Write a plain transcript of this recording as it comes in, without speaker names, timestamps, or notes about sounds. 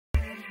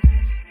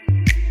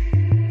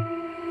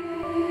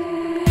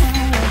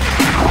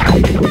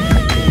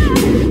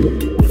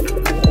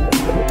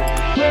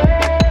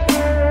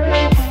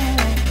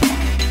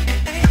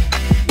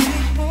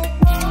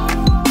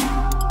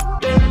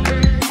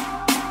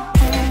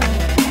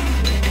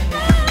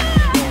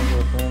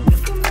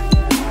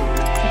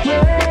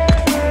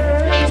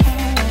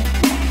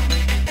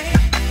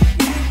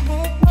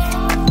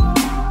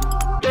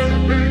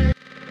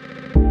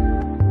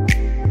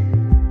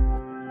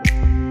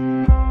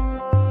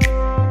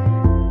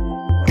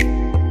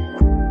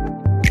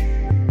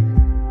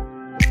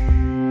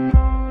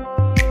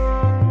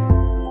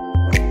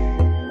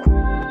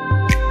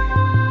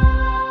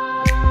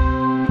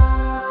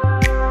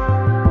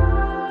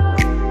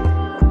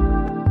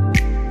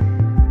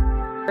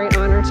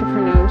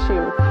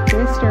you,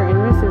 Mr. and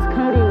Mrs.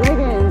 Cody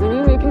Wiggins, and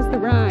you may kiss the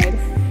bride.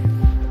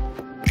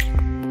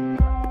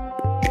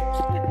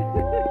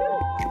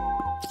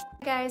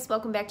 Hey guys,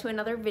 welcome back to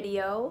another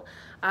video.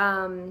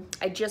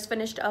 I just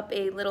finished up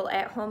a little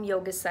at-home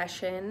yoga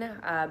session.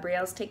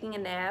 Brielle's taking a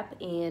nap,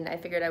 and I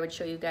figured I would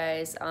show you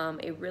guys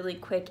a really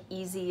quick,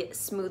 easy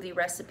smoothie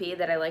recipe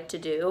that I like to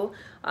do.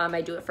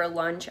 I do it for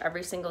lunch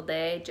every single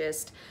day.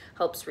 Just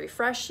helps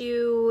refresh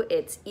you,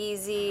 it's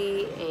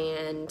easy,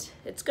 and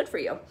it's good for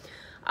you.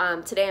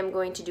 Today I'm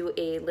going to do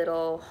a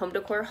little home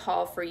decor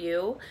haul for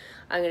you.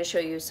 I'm going to show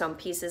you some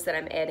pieces that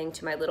I'm adding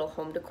to my little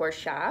home decor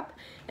shop,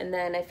 and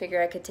then I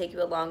figure I could take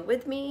you along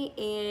with me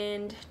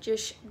and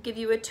just give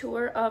you a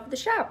tour of the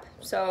shop.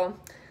 So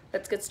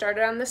let's get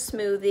started on the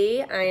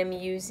smoothie. I am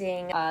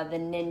using the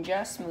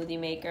Ninja smoothie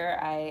maker.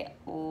 I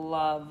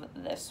love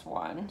this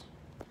one.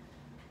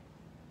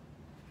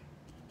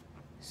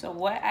 So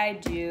what I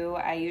do,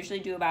 I usually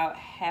do about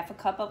half a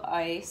cup of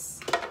ice.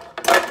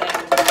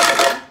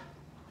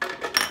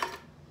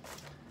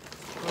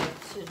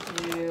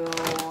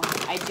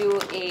 I do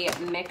a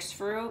mixed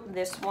fruit.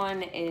 This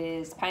one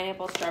is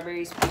pineapple,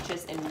 strawberries,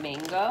 peaches, and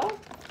mango.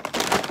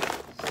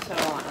 So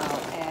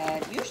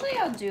usually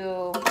I'll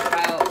do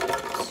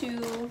about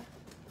 2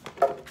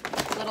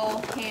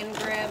 little hand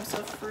grabs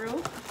of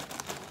fruit.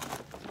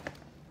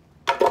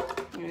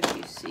 And if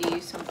you see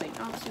something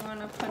else you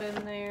want to put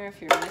in there,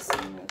 if you're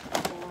missing a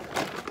couple.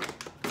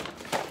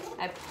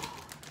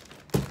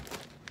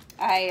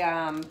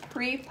 I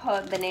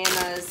pre-put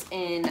bananas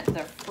in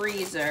the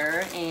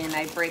freezer, and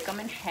I break them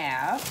in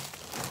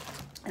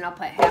half, and I'll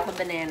put half a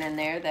banana in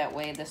there. That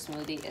way the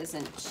smoothie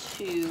isn't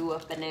too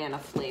banana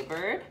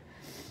flavored.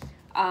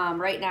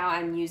 Right now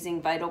I'm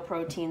using Vital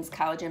Proteins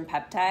collagen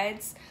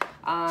peptides.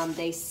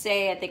 They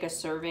say I think a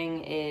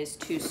serving is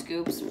 2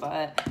 scoops,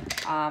 but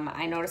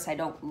I notice I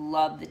don't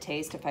love the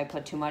taste if I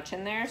put too much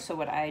in there. So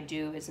what I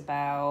do is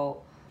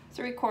about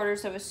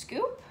 3/4 of a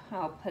scoop.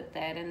 I'll put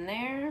that in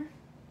there.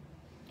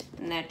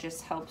 And that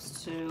just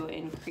helps to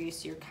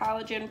increase your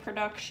collagen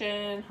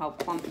production, help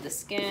plump the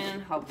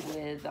skin, help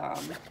with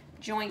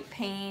joint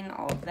pain,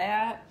 all of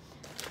that.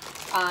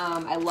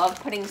 I love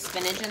putting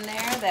spinach in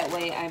there. That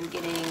way I'm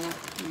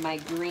getting my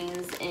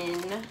greens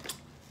in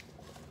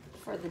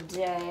for the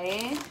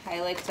day.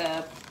 I like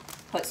to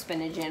put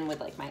spinach in with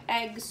like my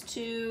eggs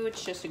too.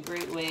 It's just a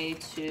great way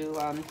to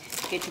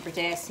get your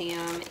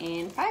potassium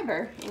and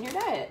fiber in your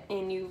diet.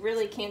 And you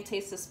really can't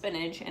taste the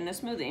spinach in a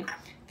smoothie.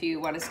 If you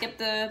want to skip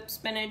the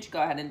spinach,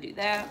 go ahead and do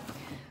that.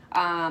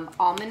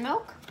 Almond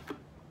milk.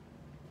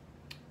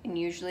 And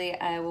usually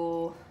I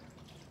will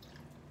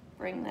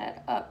bring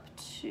that up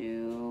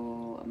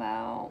to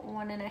about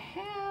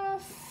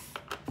 1.5.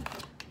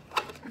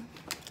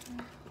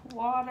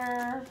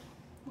 Water,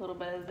 a little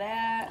bit of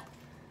that.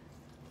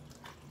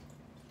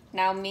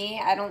 Now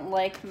me, I don't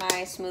like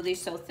my smoothies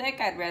so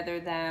thick. I'd rather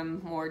them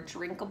more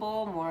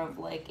drinkable, more of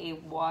like a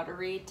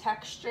watery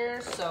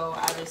texture. So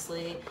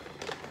obviously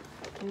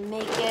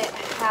make it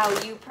how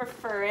you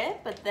prefer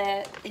it, but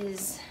that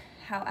is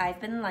how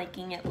I've been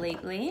liking it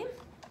lately.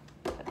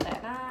 Put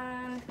that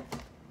on.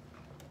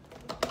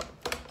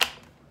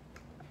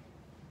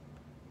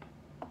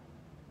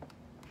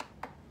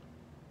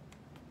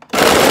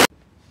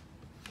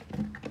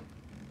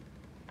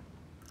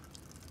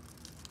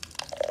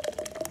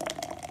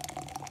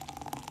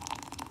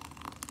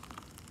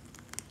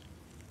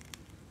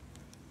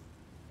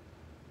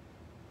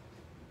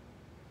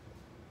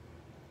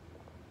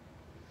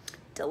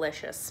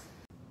 Delicious.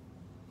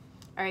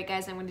 All right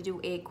guys, I'm going to do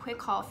a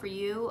quick haul for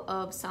you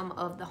of some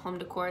of the home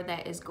decor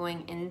that is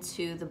going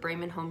into the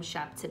Bremen Home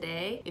Shop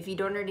today. If you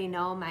don't already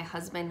know, my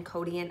husband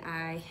Cody and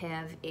I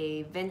have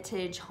a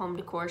vintage home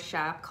decor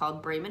shop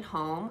called Bremen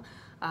Home.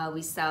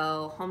 We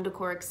sell home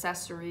decor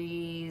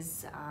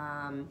accessories,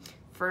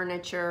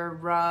 furniture,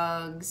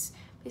 rugs,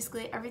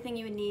 basically everything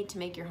you would need to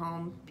make your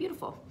home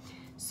beautiful.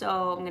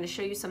 So I'm going to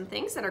show you some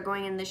things that are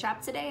going in the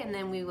shop today, and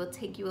then we will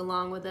take you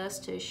along with us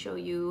to show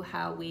you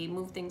how we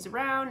move things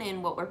around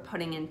and what we're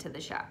putting into the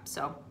shop.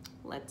 So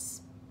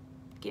let's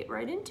get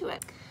right into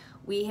it.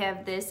 We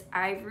have this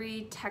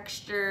ivory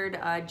textured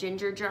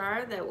ginger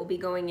jar that will be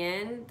going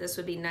in. This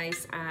would be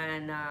nice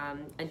on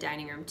a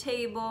dining room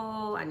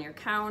table, on your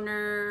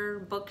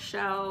counter,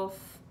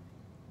 bookshelf,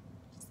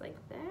 just like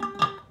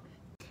that.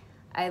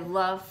 I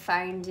love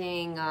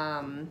finding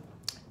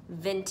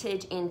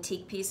vintage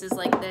antique pieces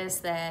like this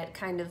that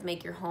kind of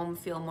make your home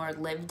feel more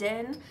lived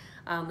in.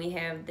 We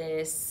have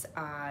this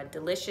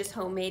delicious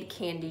homemade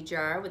candy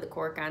jar with a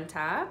cork on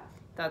top.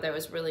 Thought that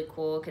was really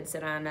cool. Could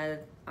sit on a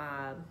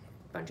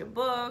bunch of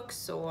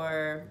books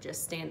or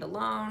just stand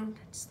alone.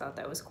 Just thought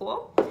that was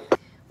cool.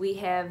 We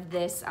have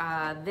this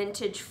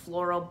vintage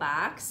floral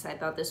box. I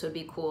thought this would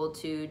be cool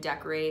to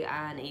decorate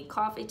on a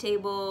coffee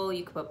table.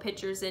 You could put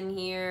pictures in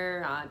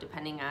here,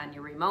 depending on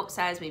your remote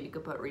size. Maybe you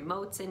could put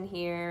remotes in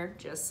here,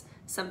 just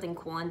something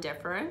cool and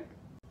different.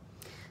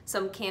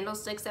 some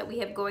candlesticks that we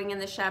have going in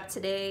the shop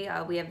today.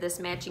 We have this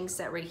matching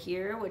set right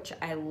here, which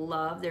I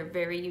love. They're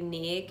very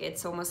unique.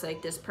 It's almost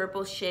like this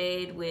purple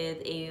shade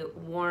with a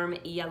warm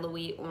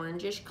yellowy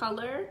orangish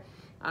color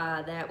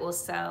that will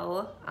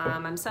sell.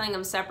 I'm selling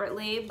them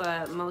separately,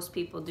 but most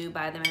people do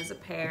buy them as a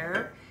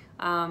pair.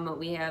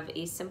 We have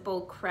a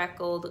simple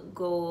crackled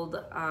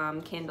gold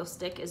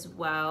candlestick as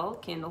well,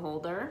 candle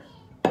holder.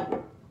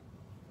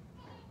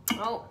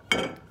 Oh,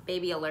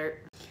 baby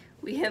alert.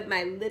 We have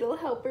my little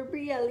helper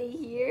Brielle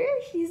here.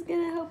 She's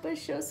gonna help us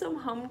show some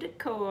home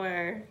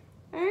decor.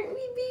 Aren't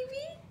we,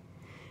 baby?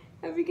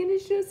 Are we gonna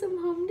show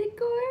some home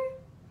decor?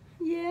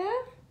 Yeah?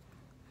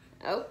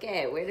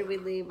 Okay, where did we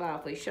leave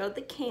off? We showed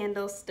the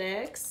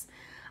candlesticks.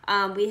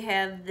 We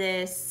have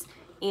this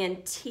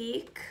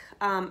antique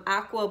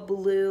aqua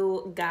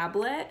blue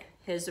goblet.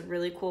 Has a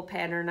really cool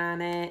pattern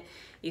on it.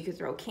 You could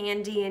throw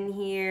candy in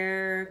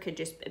here. Could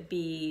just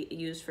be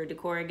used for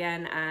decor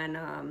again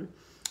on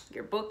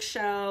your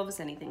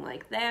bookshelves, anything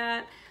like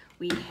that.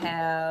 We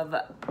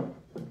have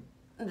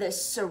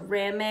this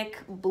ceramic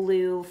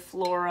blue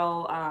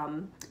floral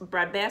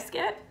bread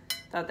basket.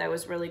 Thought that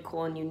was really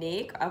cool and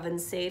unique. Oven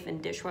safe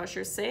and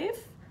dishwasher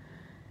safe.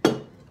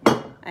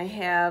 I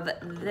have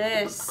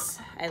this.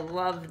 I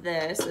love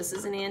this. This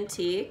is an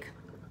antique.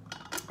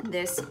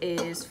 This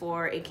is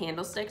for a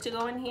candlestick to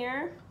go in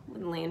here,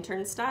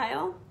 lantern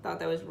style. Thought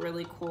that was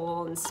really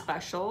cool and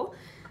special.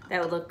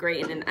 That would look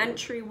great in an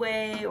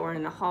entryway or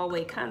in a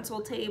hallway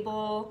console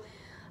table.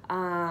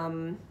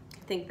 I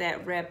think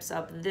that wraps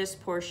up this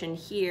portion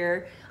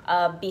here.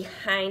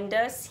 Behind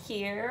us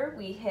here,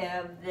 we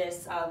have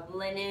this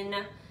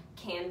linen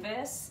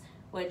canvas,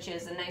 which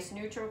is a nice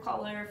neutral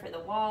color for the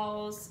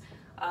walls.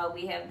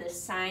 We have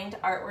this signed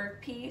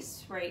artwork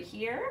piece right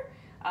here.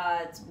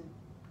 It's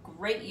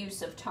great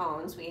use of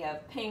tones. We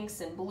have pinks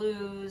and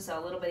blues, a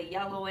little bit of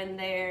yellow in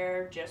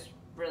there, just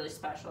really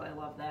special. I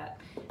love that.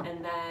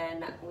 And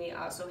then we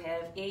also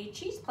have a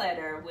cheese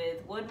platter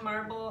with wood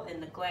marble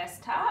and the glass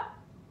top.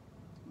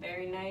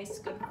 Very nice,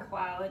 good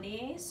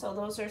quality. So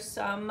those are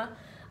some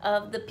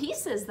of the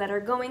pieces that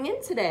are going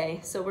in today.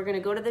 So we're gonna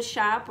go to the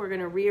shop, we're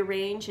gonna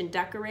rearrange and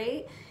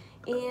decorate,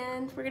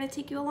 and we're gonna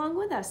take you along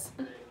with us.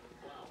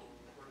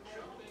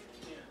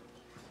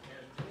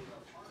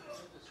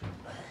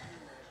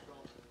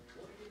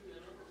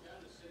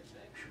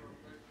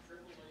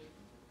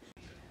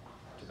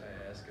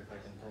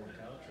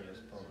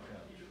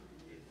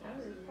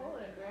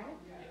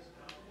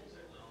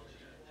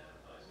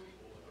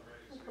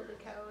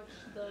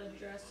 The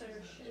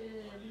dresser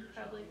should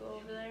probably go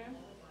over there.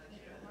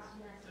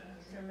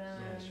 And then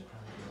yeah, you should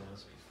probably do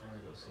this before I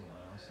go see my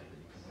house so that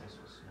you can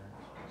also smoke.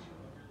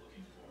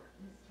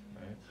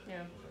 Right?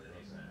 yeah.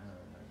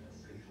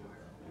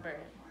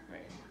 Right,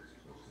 right.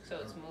 So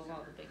let's move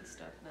all the big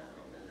stuff now.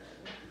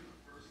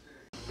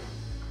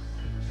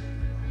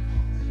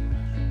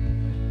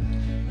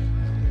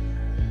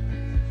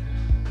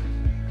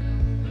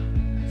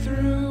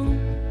 Through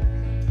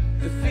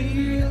the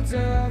fields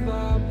of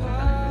our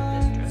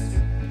past,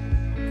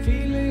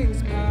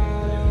 feelings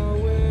part our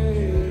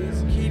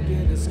ways,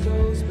 keeping us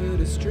close but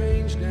it's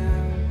strange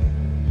now.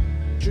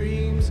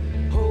 Dreams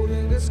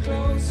holding us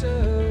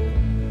closer,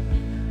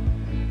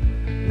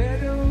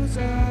 meadows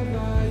of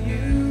our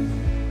youth,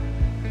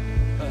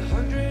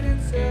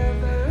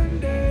 107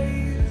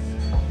 days,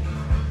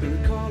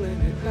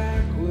 recalling it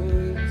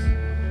backwards.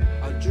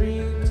 Our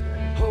dreams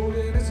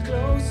holding us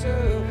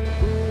closer.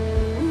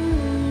 Ooh,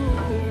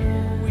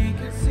 we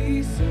can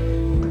see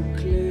so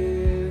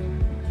clear.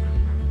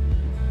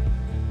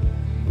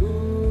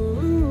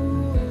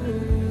 Ooh,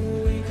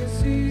 we can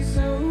see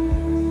so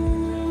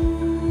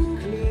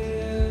clear.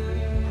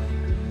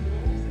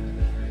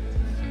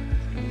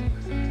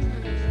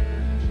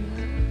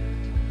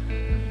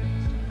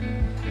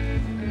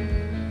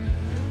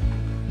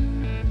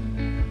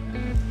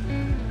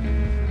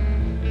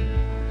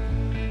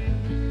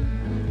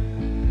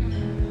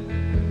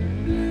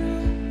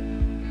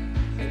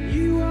 And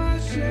you are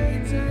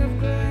shades of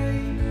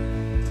gray,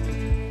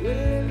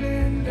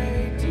 living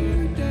day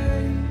to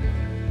day.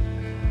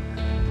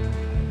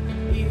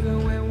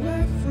 Even when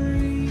we're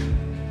free,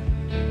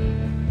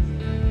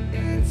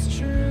 it's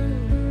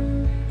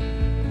true.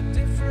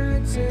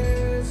 Difference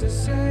is the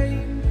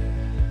same.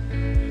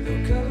 The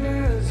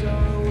colors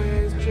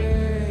always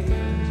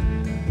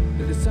change,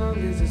 but the song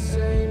is the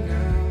same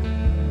now.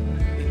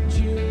 In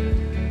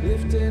June,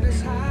 lifting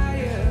us high.